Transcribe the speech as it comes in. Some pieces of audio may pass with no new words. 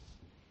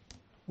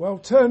Well,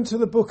 turn to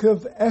the book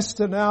of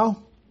Esther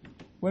now.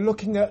 We're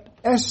looking at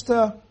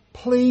Esther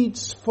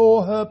pleads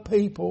for her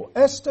people.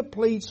 Esther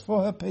pleads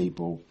for her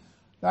people.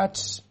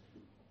 That's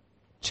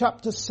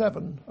chapter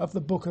 7 of the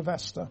book of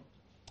Esther.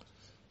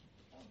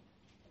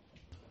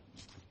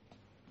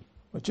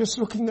 We're just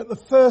looking at the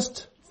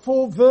first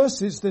 4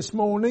 verses this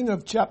morning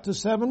of chapter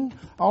 7.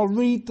 I'll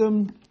read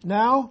them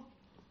now.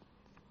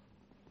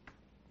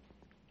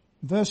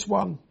 Verse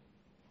 1.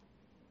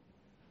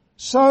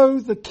 So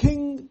the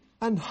king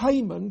and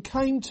Haman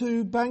came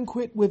to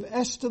banquet with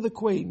Esther the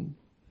queen.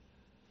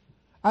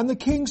 And the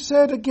king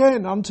said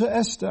again unto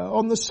Esther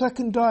on the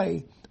second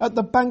day at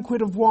the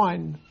banquet of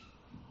wine,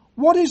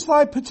 What is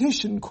thy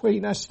petition,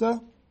 Queen Esther?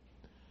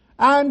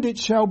 And it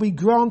shall be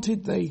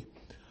granted thee.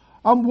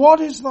 And what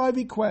is thy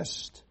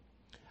request?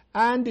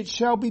 And it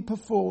shall be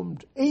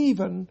performed,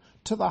 even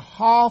to the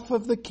half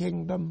of the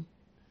kingdom.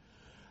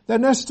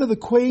 Then Esther the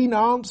queen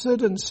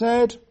answered and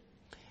said,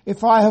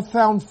 If I have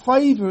found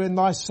favour in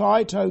thy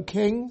sight, O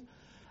king,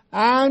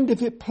 and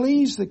if it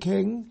please the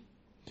king,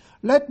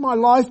 let my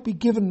life be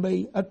given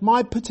me at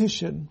my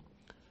petition,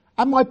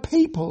 and my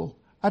people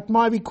at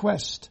my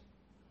request.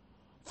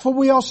 For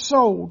we are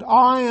sold,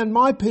 I and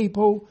my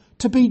people,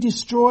 to be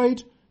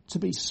destroyed, to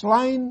be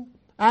slain,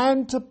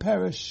 and to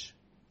perish.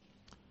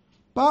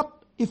 But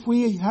if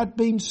we had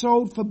been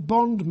sold for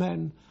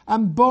bondmen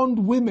and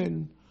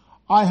bondwomen,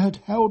 I had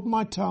held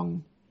my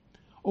tongue,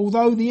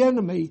 although the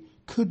enemy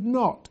could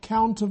not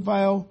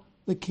countervail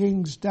the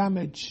king's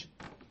damage.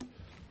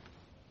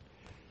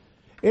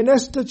 In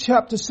Esther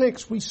chapter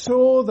 6, we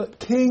saw that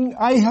King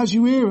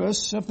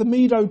Ahasuerus of the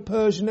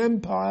Medo-Persian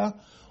Empire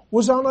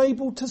was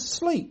unable to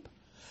sleep,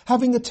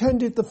 having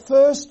attended the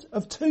first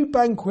of 2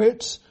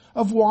 banquets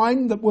of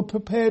wine that were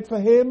prepared for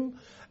him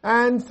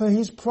and for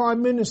his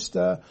prime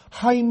minister,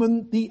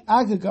 Haman the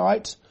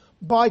Agagite,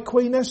 by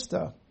Queen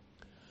Esther.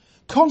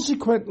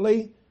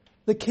 Consequently,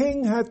 the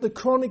king had the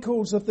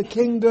chronicles of the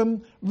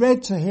kingdom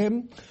read to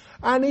him,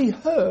 and he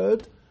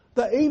heard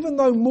that even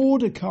though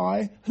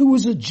Mordecai, who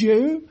was a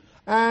Jew,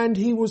 and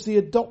he was the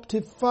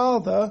adoptive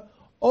father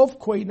of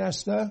Queen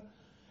Esther,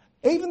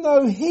 even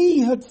though he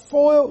had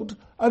foiled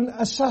an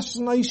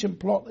assassination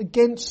plot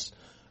against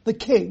the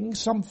king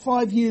some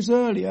 5 years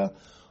earlier,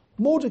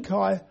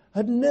 Mordecai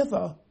had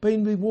never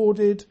been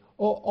rewarded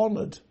or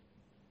honoured.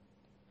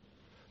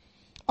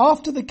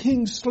 After the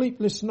king's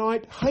sleepless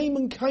night,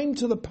 Haman came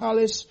to the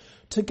palace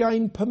to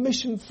gain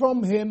permission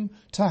from him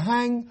to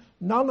hang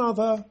none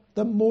other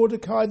than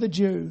Mordecai the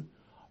Jew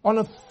on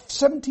a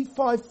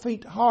 75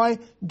 feet high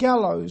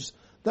gallows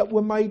that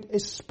were made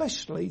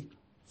especially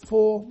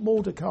for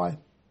Mordecai.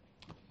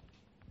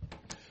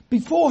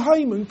 Before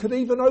Haman could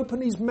even open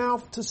his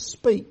mouth to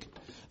speak,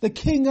 the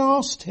king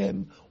asked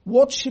him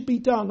what should be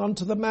done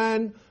unto the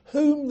man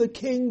whom the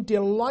king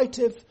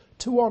delighteth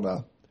to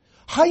honour.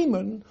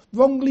 Haman,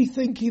 wrongly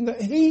thinking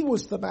that he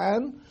was the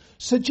man,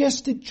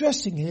 suggested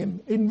dressing him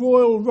in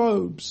royal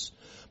robes,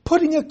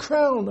 putting a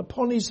crown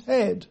upon his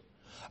head,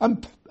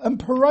 and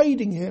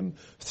parading him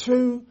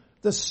through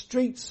the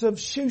streets of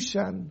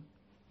Shushan,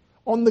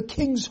 on the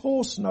king's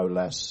horse no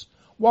less,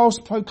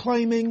 whilst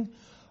proclaiming,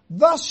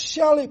 Thus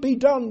shall it be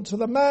done to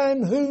the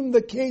man whom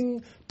the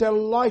king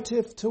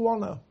delighteth to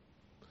honour.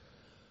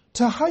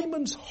 To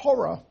Haman's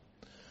horror,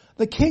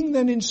 the king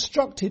then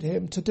instructed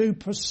him to do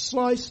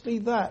precisely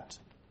that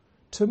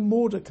to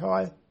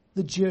Mordecai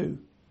the Jew.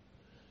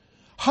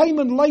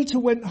 Haman later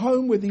went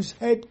home with his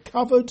head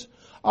covered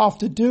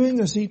after doing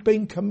as he'd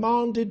been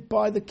commanded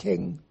by the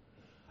king.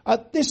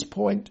 At this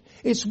point,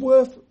 it's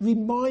worth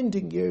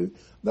reminding you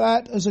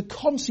that as a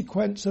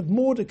consequence of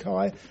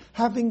Mordecai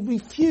having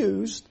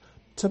refused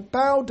to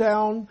bow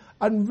down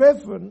and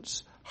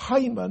reverence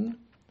Haman,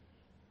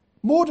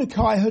 Haman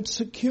had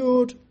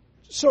secured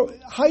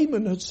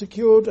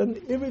an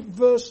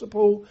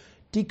irreversible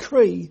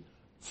decree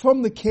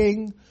from the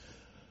king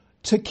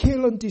to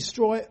kill and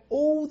destroy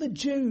all the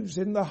Jews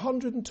in the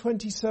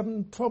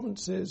 127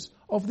 provinces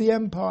of the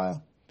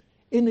empire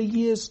in a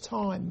year's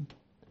time.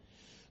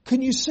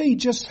 Can you see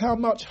just how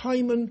much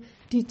Haman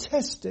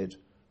detested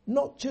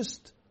not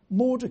just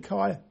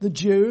Mordecai the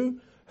Jew,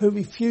 who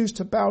refused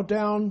to bow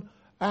down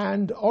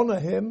and honour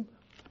him,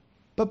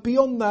 but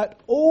beyond that,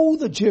 all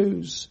the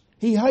Jews.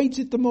 He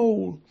hated them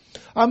all.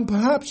 And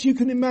perhaps you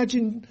can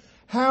imagine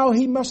how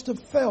he must have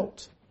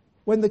felt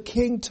when the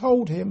king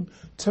told him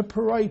to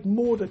parade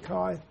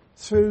Mordecai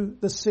through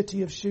the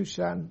city of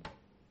Shushan.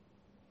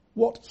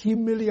 What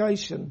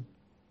humiliation.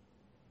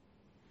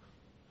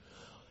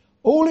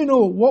 All in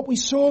all, what we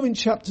saw in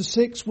chapter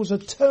 6 was a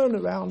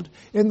turnaround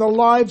in the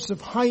lives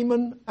of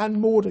Haman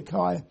and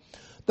Mordecai.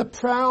 The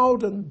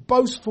proud and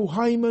boastful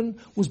Haman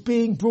was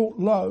being brought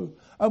low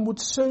and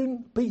would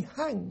soon be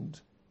hanged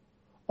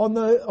on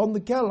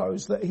the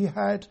gallows that he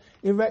had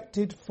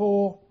erected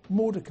for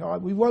Mordecai.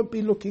 We won't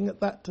be looking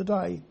at that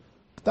today.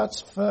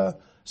 That's for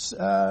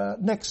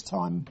next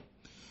time.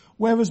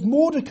 Whereas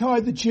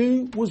Mordecai the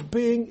Jew was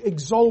being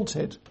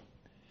exalted.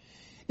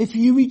 If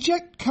you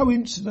reject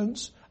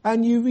coincidence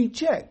and you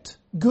reject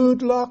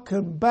good luck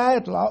and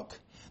bad luck,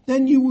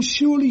 then you will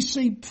surely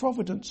see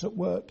providence at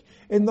work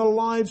in the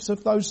lives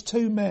of those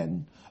two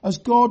men, as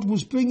God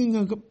was bringing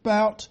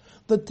about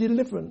the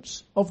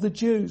deliverance of the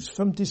Jews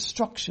from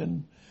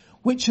destruction,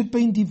 which had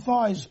been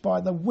devised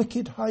by the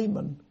wicked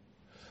Haman.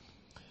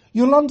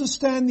 You'll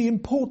understand the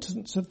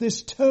importance of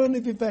this turn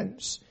of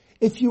events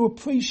if you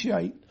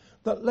appreciate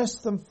that less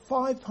than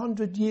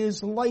 500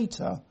 years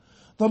later,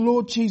 the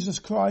Lord Jesus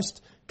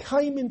Christ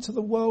came into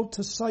the world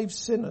to save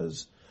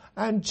sinners,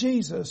 and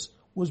Jesus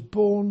was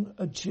born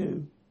a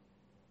Jew.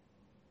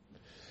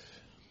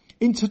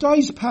 In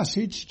today's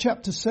passage,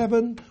 chapter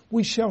 7,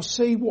 we shall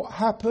see what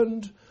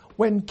happened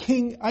when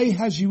King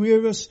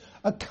Ahasuerus,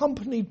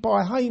 accompanied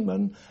by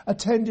Haman,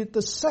 attended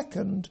the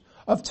second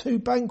of two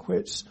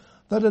banquets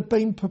that had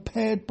been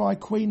prepared by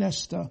Queen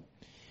Esther.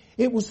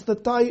 It was the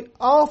day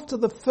after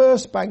the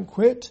first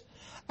banquet,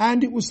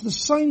 and it was the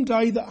same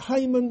day that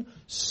Haman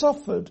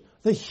suffered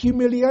the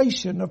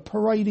humiliation of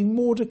parading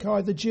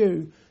Mordecai the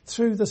Jew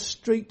through the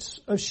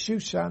streets of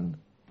Shushan.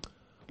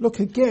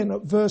 Look again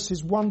at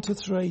verses 1 to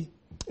 3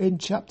 in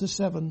chapter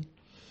 7.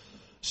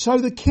 So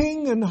the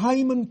king and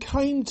Haman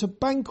came to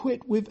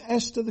banquet with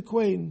Esther the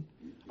queen.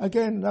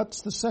 Again,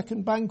 that's the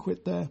second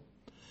banquet there.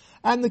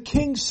 And the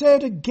king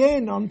said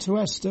again unto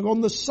Esther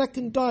on the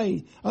second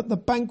day at the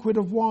banquet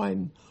of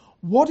wine,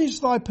 What is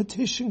thy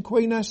petition,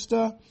 Queen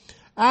Esther?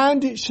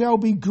 And it shall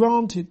be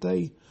granted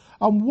thee.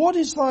 And what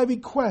is thy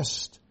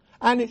request?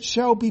 And it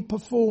shall be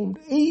performed,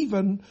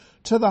 even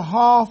to the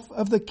half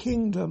of the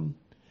kingdom.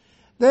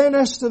 Then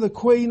Esther the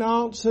queen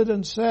answered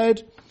and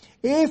said,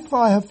 If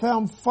I have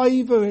found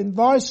favour in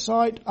thy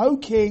sight, O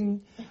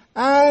king,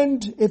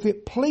 and if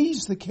it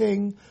please the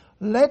king,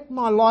 let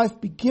my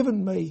life be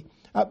given me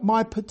at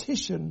my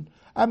petition,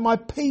 and my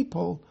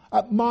people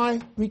at my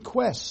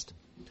request.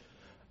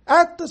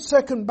 At the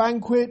second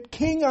banquet,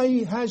 King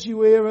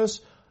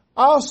Ahasuerus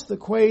asked the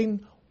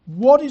queen,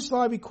 What is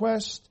thy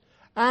request?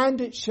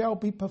 And it shall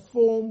be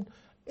performed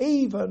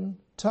even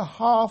to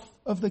half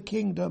of the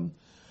kingdom.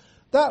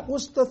 That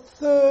was the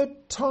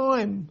third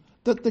time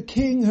that the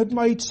king had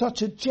made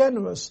such a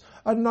generous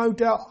and no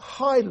doubt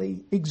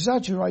highly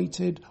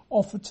exaggerated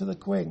offer to the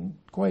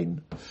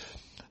queen.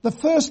 The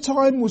first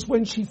time was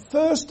when she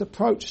first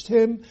approached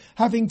him,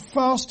 having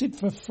fasted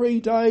for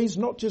 3 days.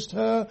 Not just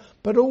her,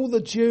 but all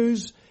the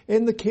Jews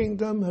in the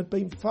kingdom had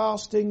been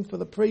fasting for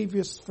the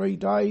previous 3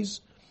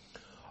 days.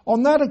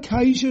 On that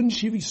occasion,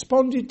 she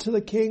responded to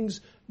the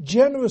king's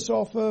generous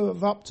offer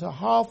of up to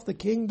half the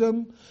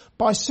kingdom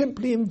by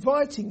simply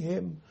inviting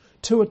him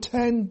to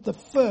attend the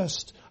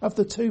first of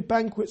the two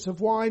banquets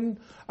of wine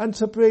and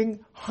to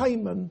bring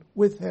Haman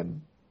with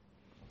him.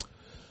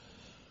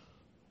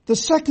 The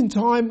second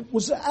time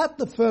was at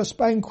the first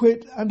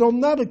banquet, and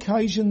on that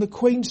occasion the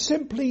queen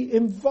simply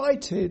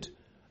invited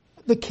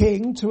the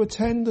king to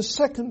attend the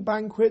second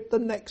banquet the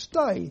next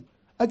day,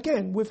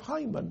 again with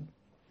Haman.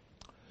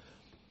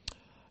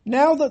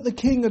 Now that the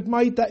king had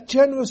made that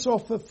generous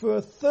offer for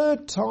a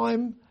third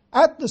time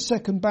at the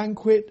second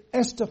banquet,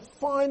 Esther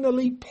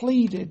finally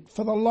pleaded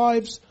for the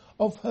lives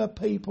of her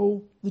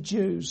people, the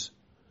Jews.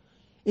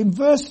 In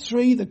verse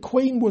 3, the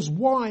queen was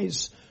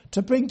wise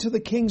to bring to the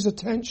king's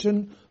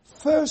attention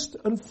first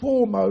and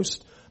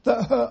foremost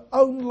that her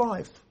own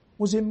life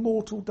was in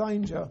mortal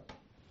danger.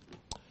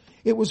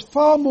 It was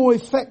far more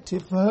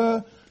effective for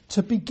her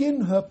to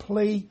begin her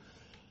plea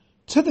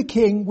to the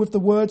king with the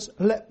words,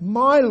 Let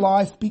my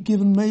life be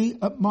given me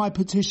at my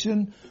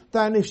petition,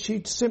 than if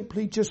she'd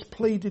simply just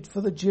pleaded for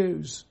the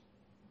Jews.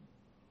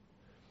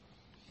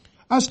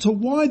 As to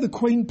why the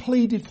queen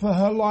pleaded for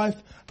her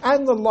life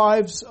and the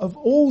lives of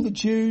all the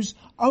Jews,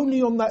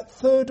 only on that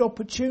third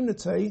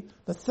opportunity,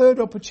 the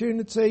third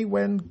opportunity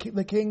when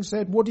the king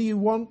said, What do you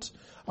want?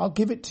 I'll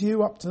give it to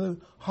you up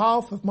to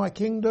half of my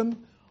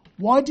kingdom.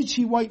 Why did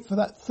she wait for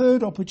that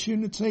third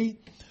opportunity?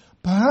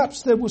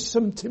 Perhaps there was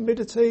some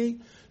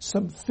timidity,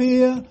 some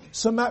fear,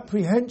 some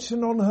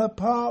apprehension on her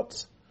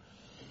part.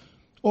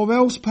 Or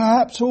else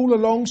perhaps all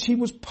along she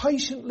was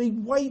patiently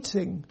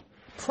waiting,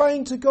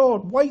 praying to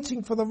God,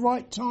 waiting for the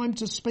right time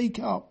to speak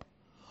up.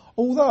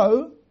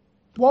 Although,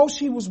 while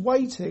she was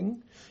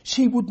waiting,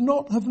 she would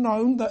not have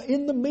known that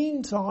in the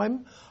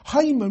meantime,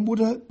 Haman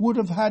would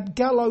have had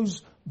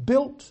gallows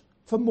built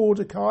for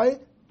Mordecai.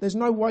 There's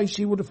no way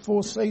she would have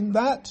foreseen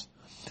that.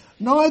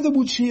 Neither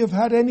would she have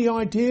had any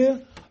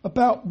idea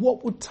about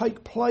what would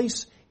take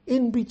place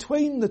in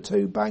between the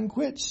two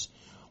banquets,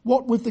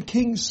 what with the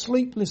king's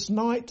sleepless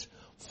night,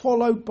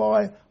 followed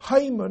by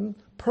Haman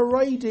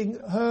parading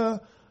her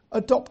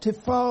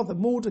adoptive father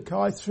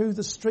Mordecai through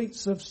the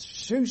streets of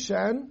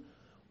Shushan,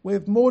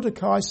 with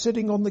Mordecai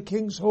sitting on the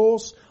king's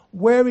horse,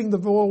 wearing the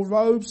royal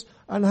robes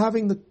and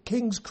having the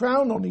king's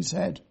crown on his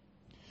head.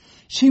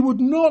 She would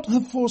not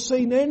have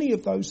foreseen any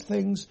of those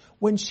things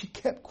when she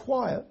kept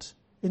quiet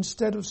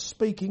instead of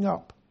speaking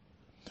up.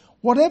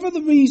 Whatever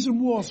the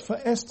reason was for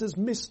Esther's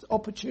missed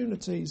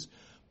opportunities,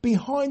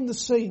 behind the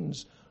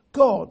scenes,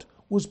 God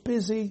was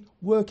busy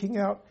working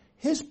out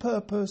his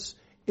purpose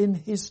in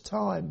his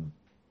time.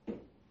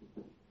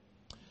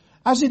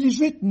 As it is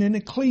written in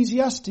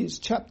Ecclesiastes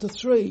chapter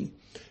 3,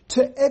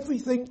 To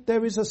everything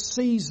there is a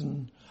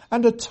season,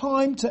 and a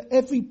time to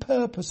every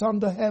purpose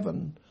under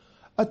heaven,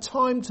 a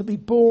time to be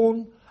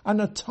born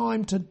and a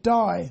time to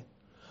die,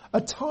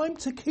 a time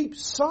to keep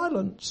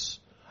silence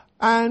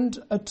and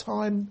a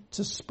time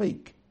to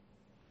speak.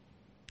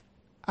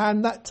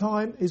 And that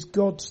time is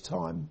God's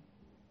time.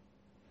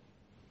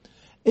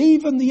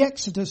 Even the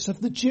exodus of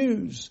the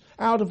Jews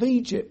out of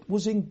Egypt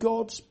was in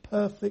God's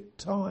perfect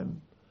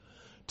time,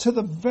 to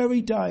the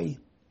very day,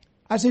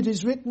 as it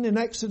is written in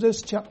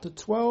Exodus chapter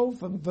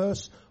 12 and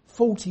verse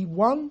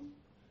 41.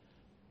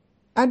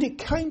 And it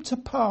came to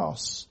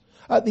pass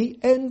at the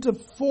end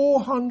of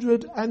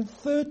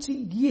 430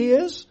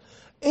 years,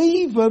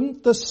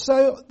 even the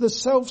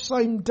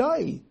selfsame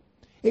day,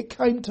 it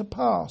came to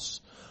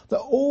pass that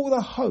all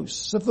the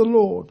hosts of the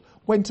Lord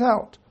went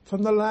out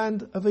from the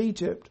land of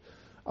Egypt.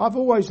 I've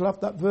always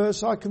loved that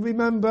verse. I can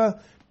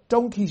remember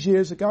donkey's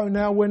years ago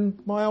now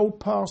when my old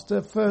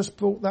pastor first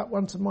brought that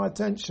one to my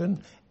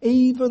attention.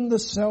 Even the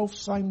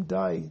selfsame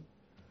day,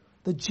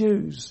 the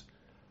Jews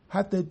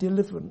had their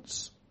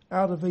deliverance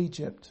out of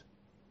Egypt.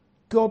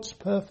 God's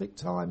perfect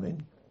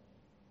timing.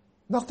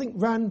 Nothing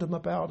random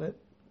about it.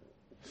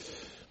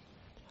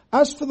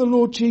 As for the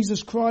Lord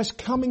Jesus Christ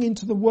coming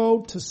into the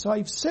world to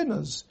save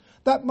sinners,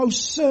 that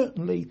most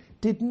certainly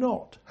did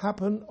not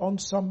happen on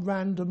some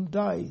random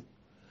day.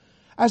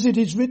 As it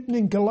is written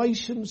in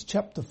Galatians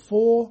chapter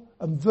 4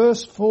 and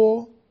verse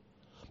 4,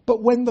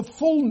 but when the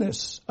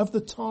fullness of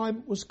the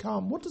time was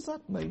come. What does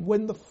that mean?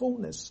 When the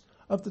fullness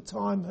of the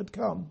time had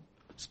come.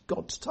 It's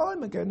God's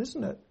time again,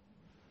 isn't it?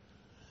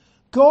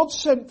 God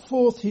sent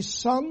forth his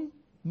Son,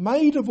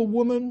 made of a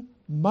woman,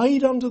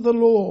 made under the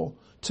law,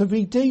 to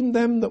redeem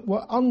them that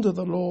were under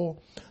the law,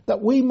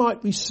 that we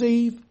might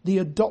receive the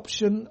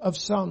adoption of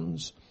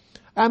sons.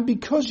 And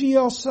because ye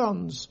are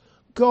sons,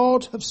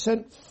 God hath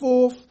sent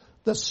forth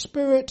the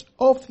Spirit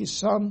of his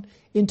Son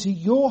into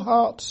your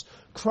hearts,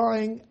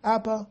 crying,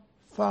 Abba,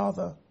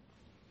 Father.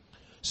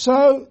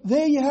 So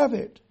there you have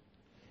it.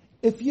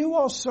 If you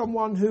are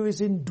someone who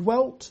is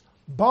indwelt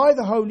by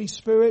the Holy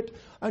Spirit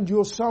and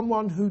you're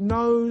someone who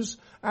knows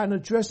and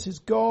addresses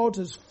God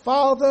as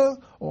Father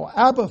or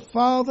Abba,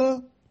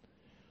 Father,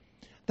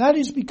 that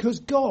is because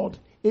God,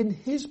 in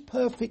his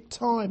perfect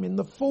time, in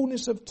the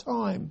fullness of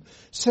time,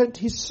 sent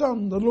his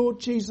Son, the Lord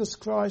Jesus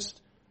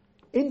Christ,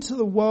 into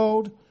the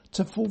world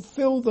to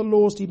fulfill the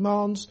law's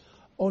demands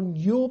on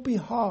your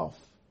behalf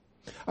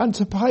and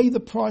to pay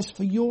the price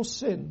for your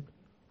sin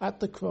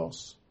at the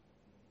cross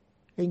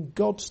in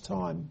God's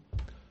time.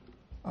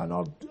 And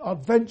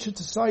I'd venture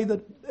to say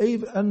that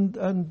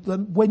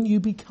when you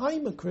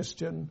became a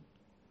Christian,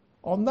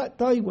 on that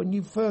day when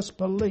you first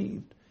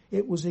believed,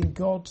 it was in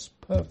God's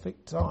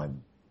perfect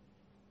time.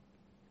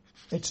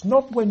 It's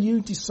not when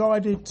you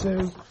decided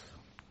to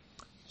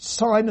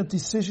sign a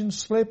decision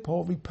slip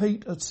or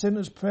repeat a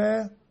sinner's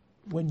prayer.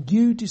 When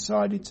you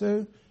decided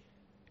to,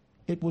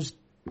 it was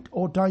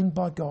ordained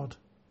by God,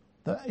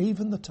 that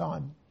even the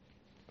time.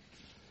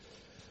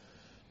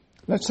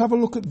 Let's have a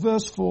look at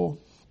verse 4.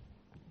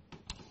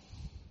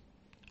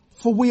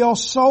 For we are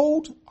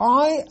sold,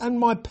 I and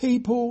my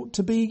people,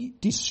 to be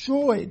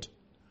destroyed,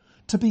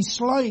 to be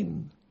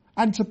slain,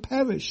 and to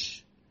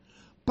perish.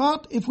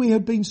 But if we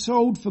had been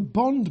sold for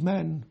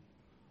bondmen,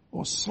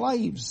 or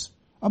slaves,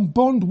 and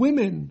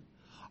bondwomen,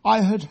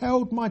 I had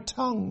held my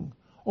tongue,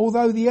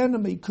 although the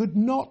enemy could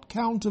not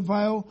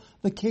countervail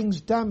the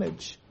king's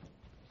damage.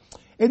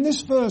 In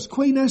this verse,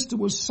 Queen Esther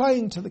was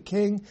saying to the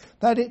king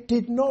that it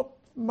did not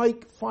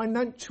make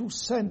financial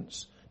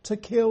sense to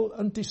kill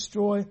and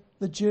destroy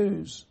the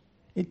Jews.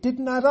 It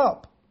didn't add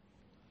up.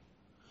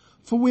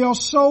 For we are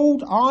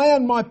sold, I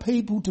and my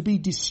people, to be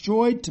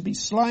destroyed, to be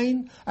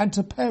slain, and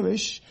to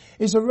perish,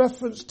 is a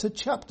reference to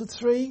chapter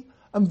 3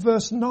 and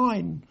verse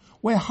 9,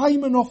 where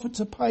Haman offered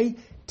to pay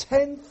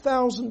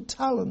 10,000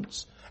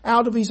 talents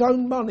out of his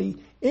own money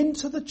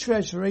into the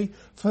treasury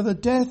for the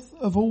death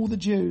of all the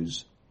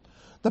Jews.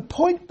 The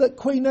point that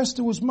Queen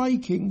Esther was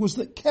making was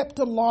that kept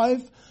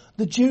alive,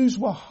 the Jews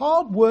were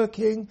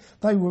hard-working,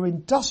 they were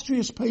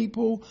industrious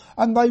people,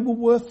 and they were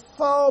worth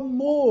far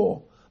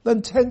more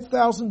than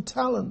 10,000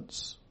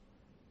 talents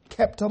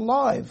kept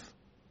alive.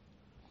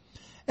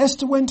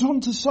 Esther went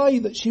on to say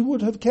that she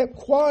would have kept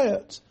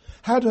quiet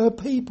had her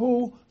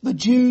people, the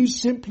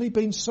Jews, simply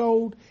been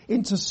sold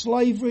into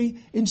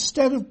slavery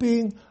instead of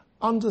being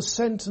under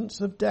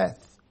sentence of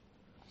death.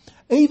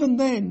 Even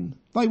then,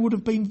 they would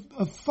have been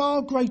of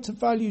far greater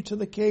value to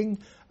the king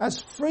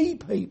as free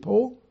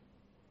people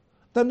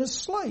than as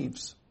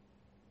slaves.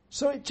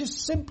 So it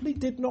just simply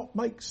did not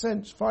make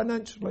sense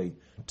financially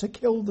to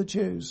kill the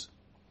Jews.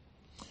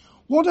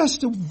 What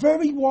Esther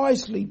very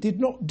wisely did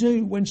not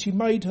do when she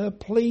made her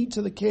plea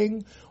to the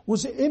king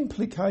was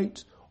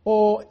implicate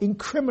or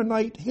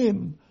incriminate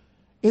him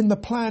in the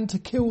plan to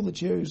kill the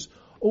Jews,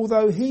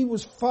 although he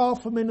was far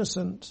from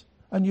innocent.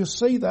 And you'll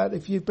see that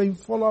if you've been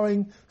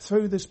following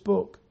through this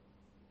book.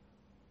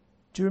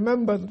 Do you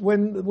remember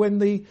when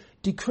the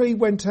decree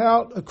went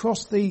out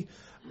across the,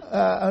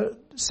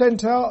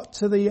 sent out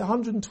to the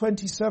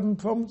 127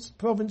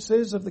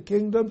 provinces of the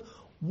kingdom?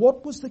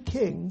 what was the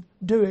king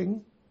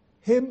doing?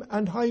 Him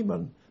and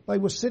Haman, they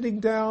were sitting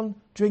down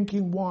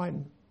drinking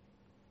wine.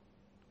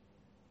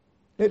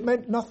 It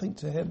meant nothing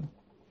to him.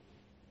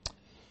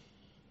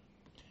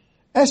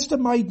 Esther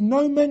made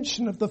no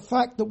mention of the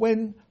fact that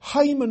when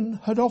Haman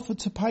had offered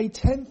to pay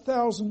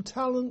 10,000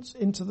 talents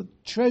into the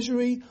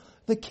treasury,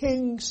 the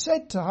king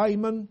said to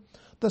Haman,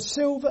 "The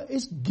silver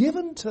is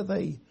given to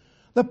thee,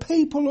 the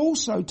people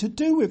also to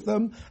do with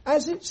them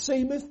as it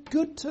seemeth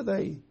good to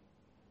thee."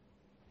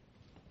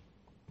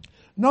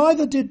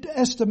 Neither did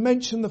Esther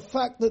mention the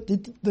fact that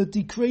the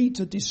decree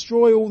to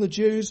destroy all the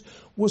Jews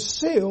was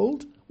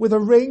sealed with a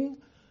ring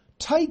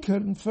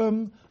taken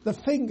from the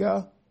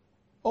finger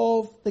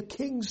of the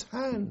king's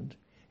hand.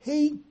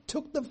 He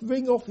took the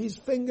ring off his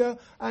finger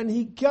and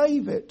he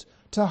gave it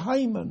to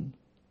Haman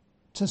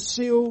to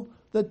seal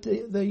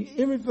the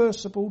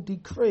irreversible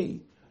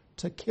decree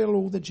to kill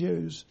all the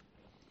Jews.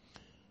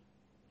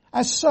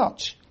 As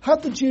such,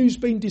 had the Jews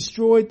been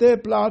destroyed, their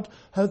blood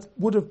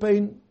would have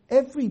been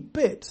every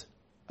bit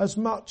as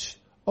much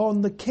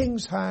on the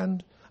king's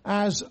hand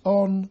as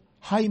on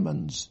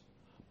Haman's.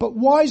 But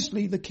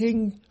wisely the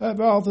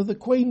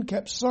queen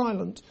kept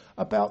silent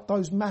about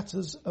those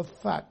matters of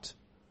fact.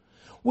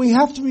 We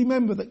have to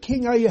remember that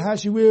King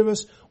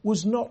Ahasuerus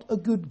was not a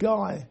good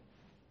guy.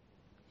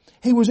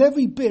 He was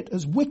every bit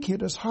as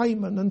wicked as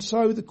Haman, and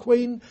so the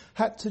queen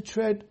had to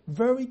tread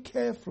very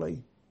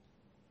carefully.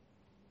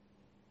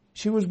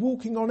 She was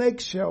walking on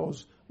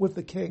eggshells with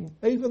the king,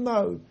 even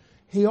though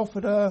he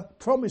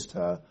promised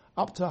her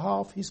up to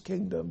half his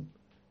kingdom.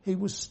 He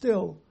was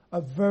still a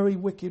very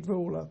wicked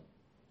ruler.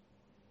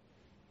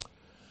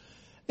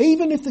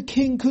 Even if the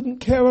king couldn't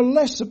care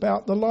less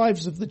about the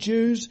lives of the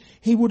Jews,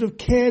 he would have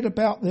cared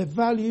about their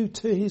value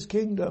to his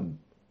kingdom.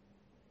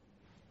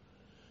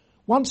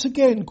 Once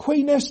again,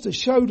 Queen Esther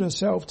showed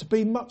herself to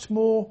be much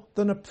more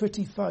than a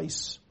pretty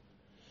face.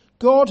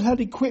 God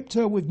had equipped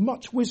her with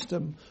much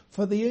wisdom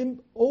for the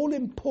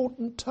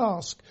all-important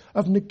task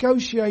of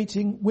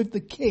negotiating with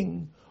the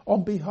king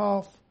on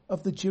behalf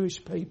of the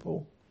Jewish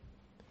people.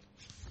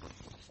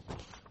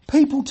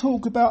 People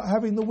talk about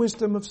having the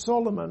wisdom of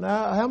Solomon.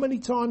 How many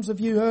times have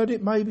you heard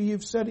it? Maybe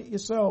you've said it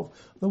yourself.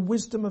 The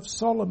wisdom of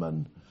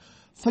Solomon.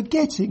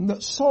 Forgetting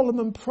that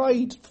Solomon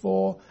prayed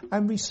for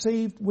and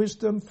received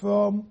wisdom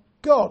from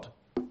God.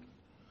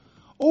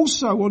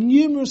 Also, on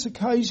numerous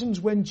occasions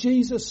when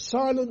Jesus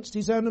silenced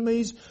his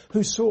enemies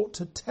who sought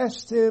to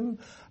test him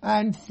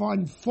and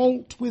find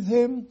fault with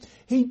him,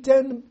 he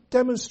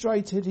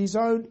demonstrated his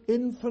own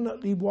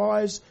infinitely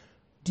wise,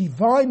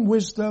 divine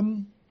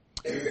wisdom.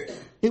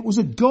 It was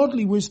a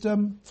godly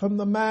wisdom from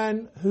the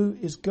man who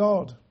is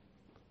God.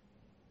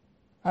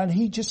 And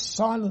he just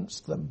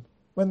silenced them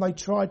when they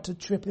tried to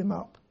trip him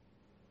up.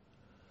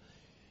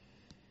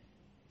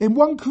 In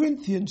 1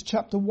 Corinthians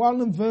chapter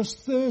 1 and verse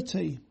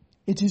 30,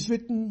 it is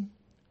written,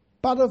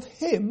 "But of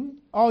him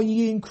are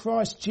ye in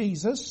Christ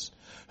Jesus,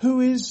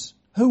 who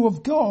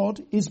of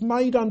God is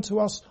made unto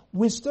us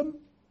wisdom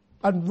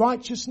and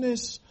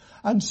righteousness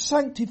and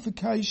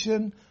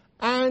sanctification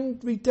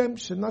and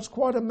redemption." That's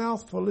quite a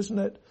mouthful, isn't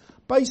it?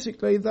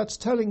 Basically, that's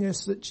telling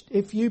us that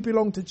if you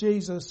belong to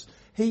Jesus,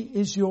 he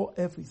is your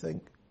everything.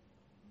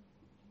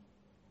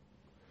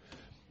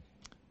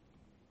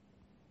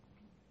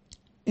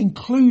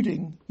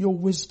 Including your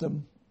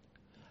wisdom.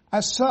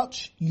 As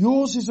such,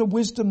 yours is a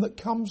wisdom that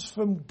comes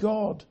from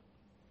God.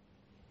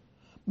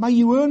 May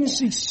you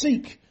earnestly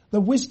seek the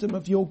wisdom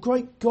of your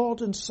great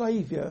God and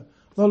Saviour,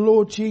 the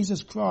Lord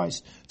Jesus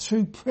Christ,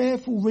 through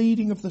prayerful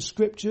reading of the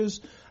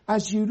Scriptures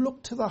as you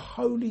look to the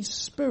Holy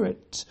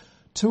Spirit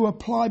to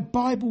apply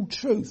Bible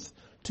truth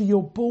to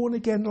your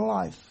born-again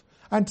life,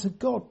 and to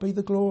God be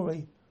the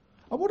glory.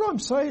 And what I'm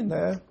saying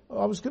there,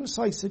 I was going to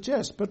say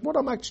suggest, but what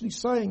I'm actually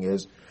saying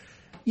is,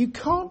 you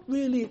can't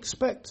really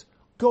expect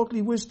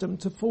godly wisdom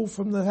to fall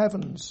from the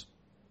heavens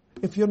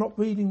if you're not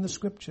reading the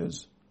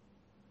Scriptures.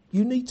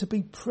 You need to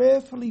be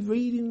prayerfully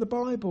reading the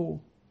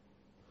Bible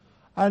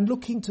and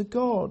looking to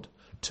God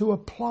to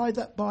apply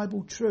that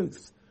Bible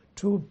truth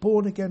to a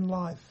born-again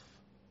life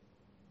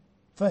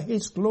for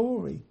his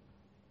glory.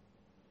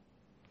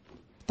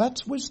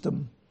 That's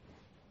wisdom.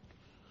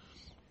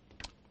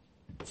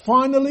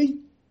 Finally,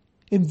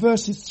 in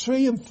verses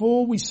 3 and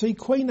 4, we see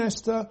Queen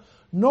Esther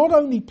not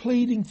only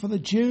pleading for the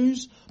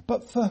Jews,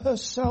 but for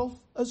herself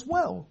as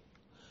well.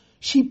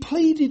 She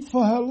pleaded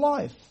for her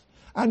life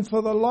and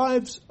for the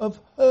lives of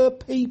her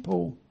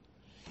people.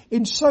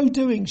 In so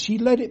doing, she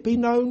let it be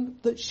known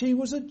that she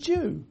was a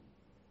Jew.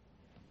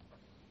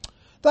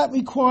 That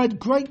required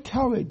great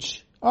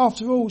courage.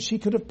 After all, she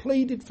could have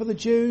pleaded for the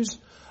Jews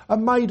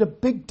and made a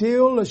big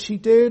deal, as she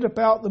did,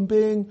 about them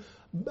being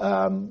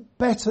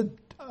better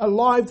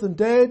alive than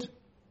dead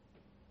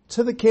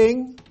to the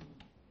king.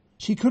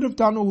 She could have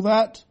done all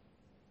that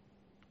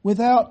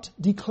without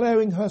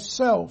declaring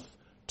herself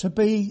to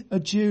be a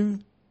Jew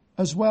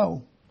as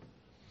well.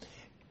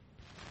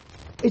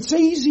 It's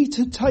easy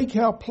to take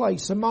our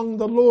place among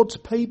the Lord's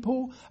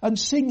people and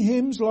sing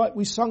hymns like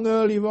we sung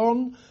earlier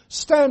on.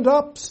 Stand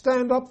up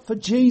for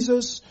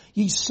Jesus,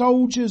 ye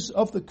soldiers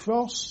of the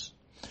cross.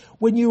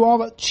 when you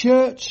are at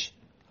church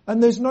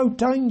and there's no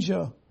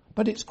danger.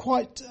 But it's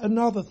quite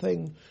another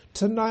thing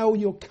to nail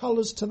your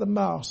colours to the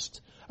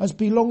mast as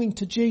belonging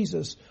to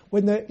Jesus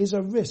when there is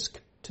a risk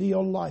to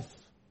your life.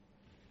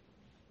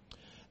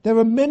 There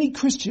are many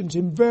Christians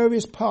in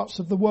various parts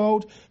of the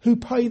world who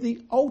pay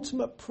the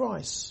ultimate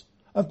price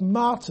of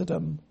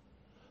martyrdom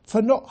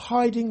for not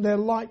hiding their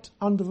light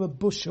under a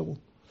bushel,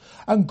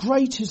 and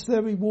great is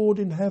their reward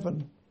in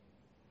heaven.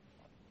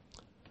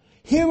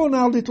 Here on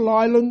our little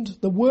island,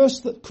 the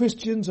worst that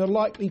Christians are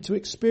likely to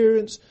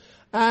experience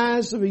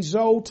as a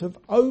result of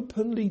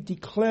openly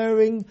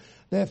declaring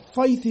their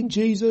faith in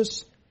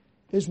Jesus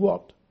is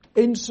what?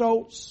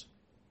 Insults,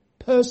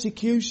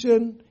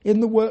 persecution in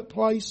the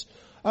workplace,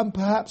 and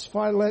perhaps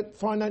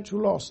financial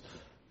loss.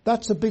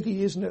 That's a biggie,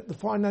 isn't it? The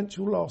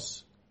financial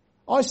loss.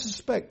 I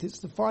suspect it's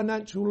the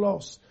financial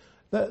loss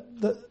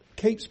that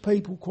keeps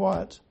people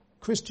quiet,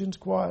 Christians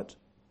quiet,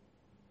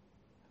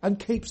 and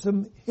keeps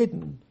them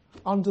hidden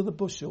under the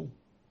bushel.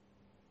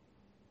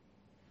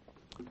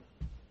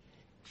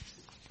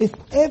 If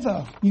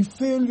ever you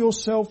feel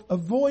yourself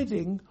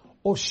avoiding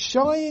or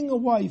shying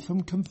away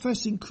from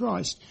confessing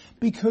Christ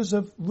because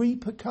of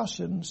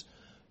repercussions,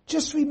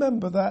 just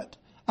remember that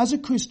as a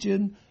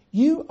Christian,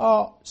 you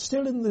are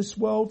still in this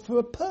world for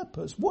a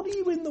purpose. What are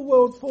you in the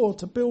world for?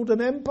 To build an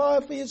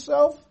empire for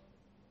yourself?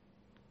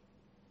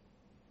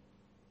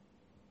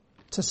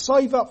 To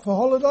save up for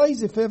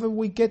holidays if ever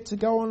we get to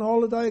go on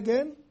holiday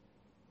again?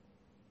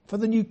 For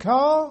the new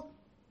car?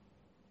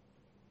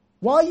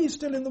 Why are you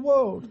still in the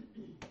world?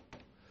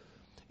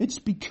 It's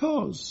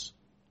because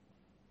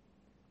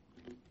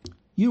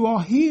you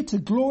are here to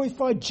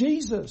glorify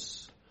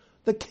Jesus,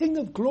 the King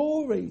of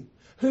glory,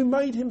 who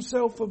made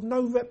himself of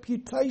no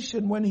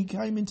reputation when he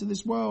came into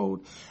this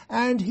world.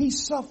 And he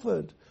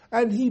suffered,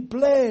 and he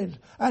bled,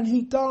 and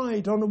he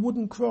died on a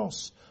wooden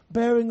cross,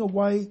 bearing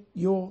away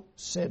your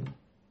sin.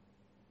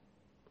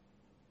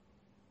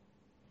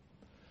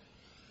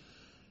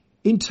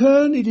 In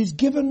turn, it is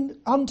given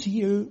unto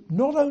you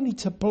not only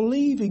to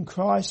believe in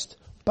Christ,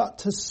 but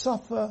to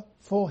suffer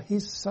for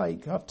his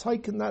sake. I've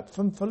taken that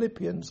from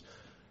Philippians.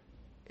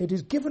 It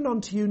is given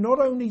unto you not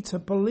only to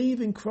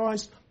believe in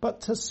Christ,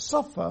 but to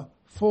suffer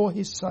for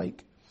his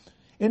sake.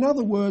 In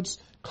other words,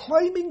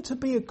 claiming to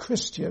be a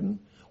Christian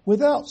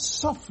without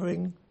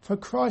suffering for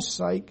Christ's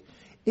sake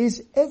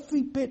is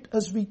every bit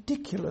as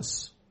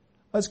ridiculous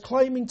as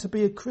claiming to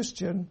be a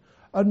Christian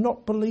and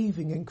not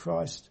believing in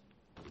Christ.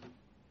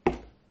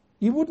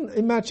 You wouldn't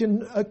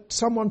imagine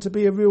someone to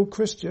be a real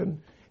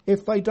Christian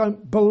if they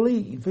don't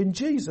believe in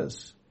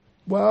Jesus.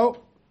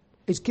 Well,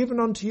 it's given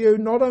unto you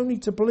not only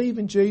to believe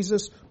in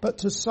Jesus, but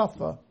to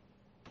suffer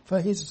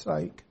for his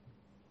sake.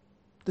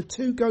 The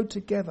two go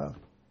together.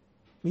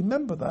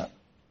 Remember that.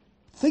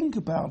 Think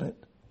about it.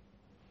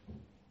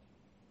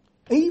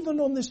 Even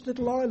on this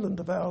little island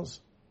of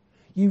ours,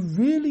 you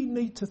really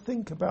need to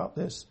think about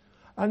this.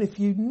 And if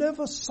you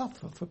never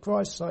suffer for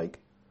Christ's sake,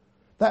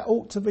 that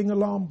ought to ring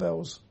alarm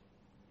bells.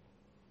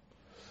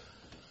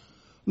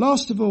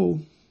 Last of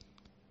all,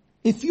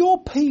 if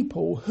your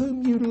people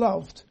whom you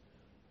loved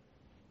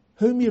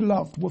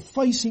were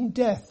facing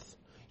death,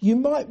 you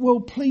might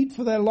well plead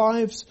for their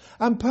lives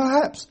and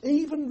perhaps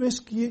even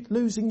risk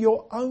losing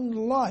your own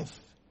life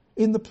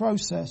in the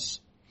process.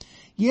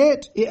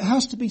 Yet it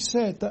has to be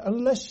said that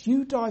unless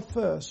you die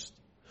first,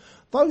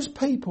 those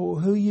people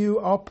who you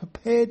are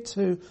prepared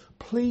to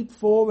plead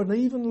for and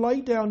even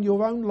lay down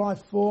your own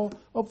life for,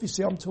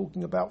 obviously I'm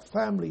talking about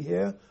family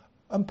here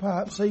and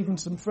perhaps even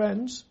some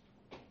friends,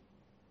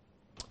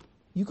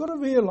 you've got to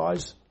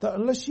realise that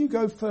unless you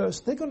go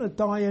first, they're going to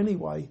die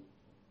anyway.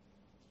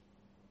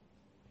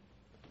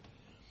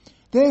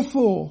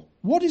 Therefore,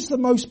 what is the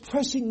most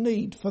pressing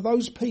need for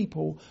those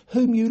people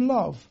whom you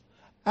love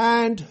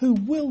and who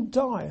will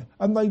die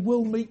and they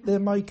will meet their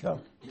Maker?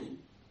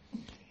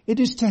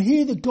 It is to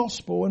hear the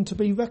gospel and to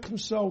be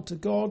reconciled to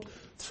God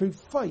through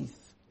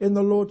faith in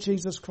the Lord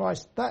Jesus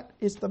Christ. That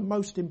is the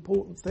most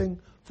important thing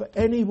for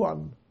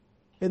anyone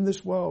in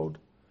this world,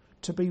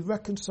 to be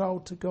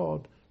reconciled to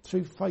God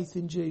through faith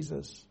in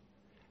Jesus.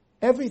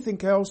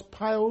 Everything else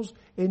pales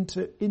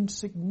into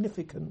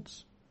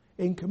insignificance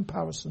in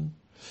comparison.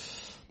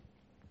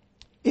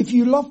 If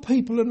you love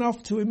people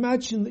enough to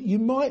imagine that you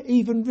might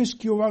even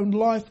risk your own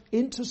life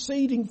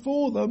interceding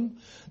for them,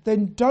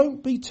 then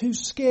don't be too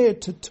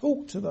scared to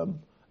talk to them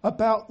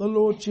about the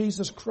Lord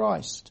Jesus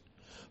Christ.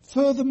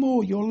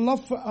 Furthermore, your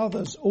love for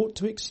others ought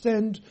to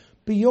extend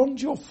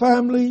beyond your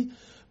family,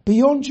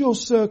 beyond your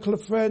circle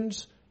of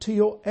friends, to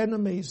your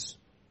enemies.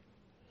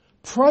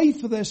 Pray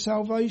for their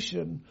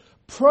salvation.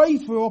 Pray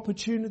for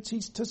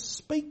opportunities to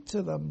speak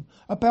to them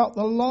about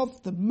the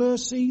love, the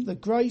mercy, the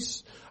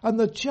grace and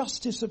the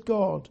justice of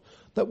God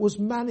that was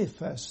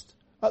manifest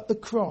at the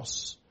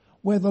cross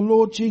where the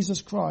Lord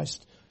Jesus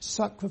Christ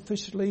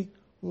sacrificially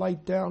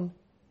laid down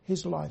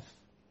his life.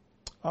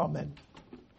 Amen.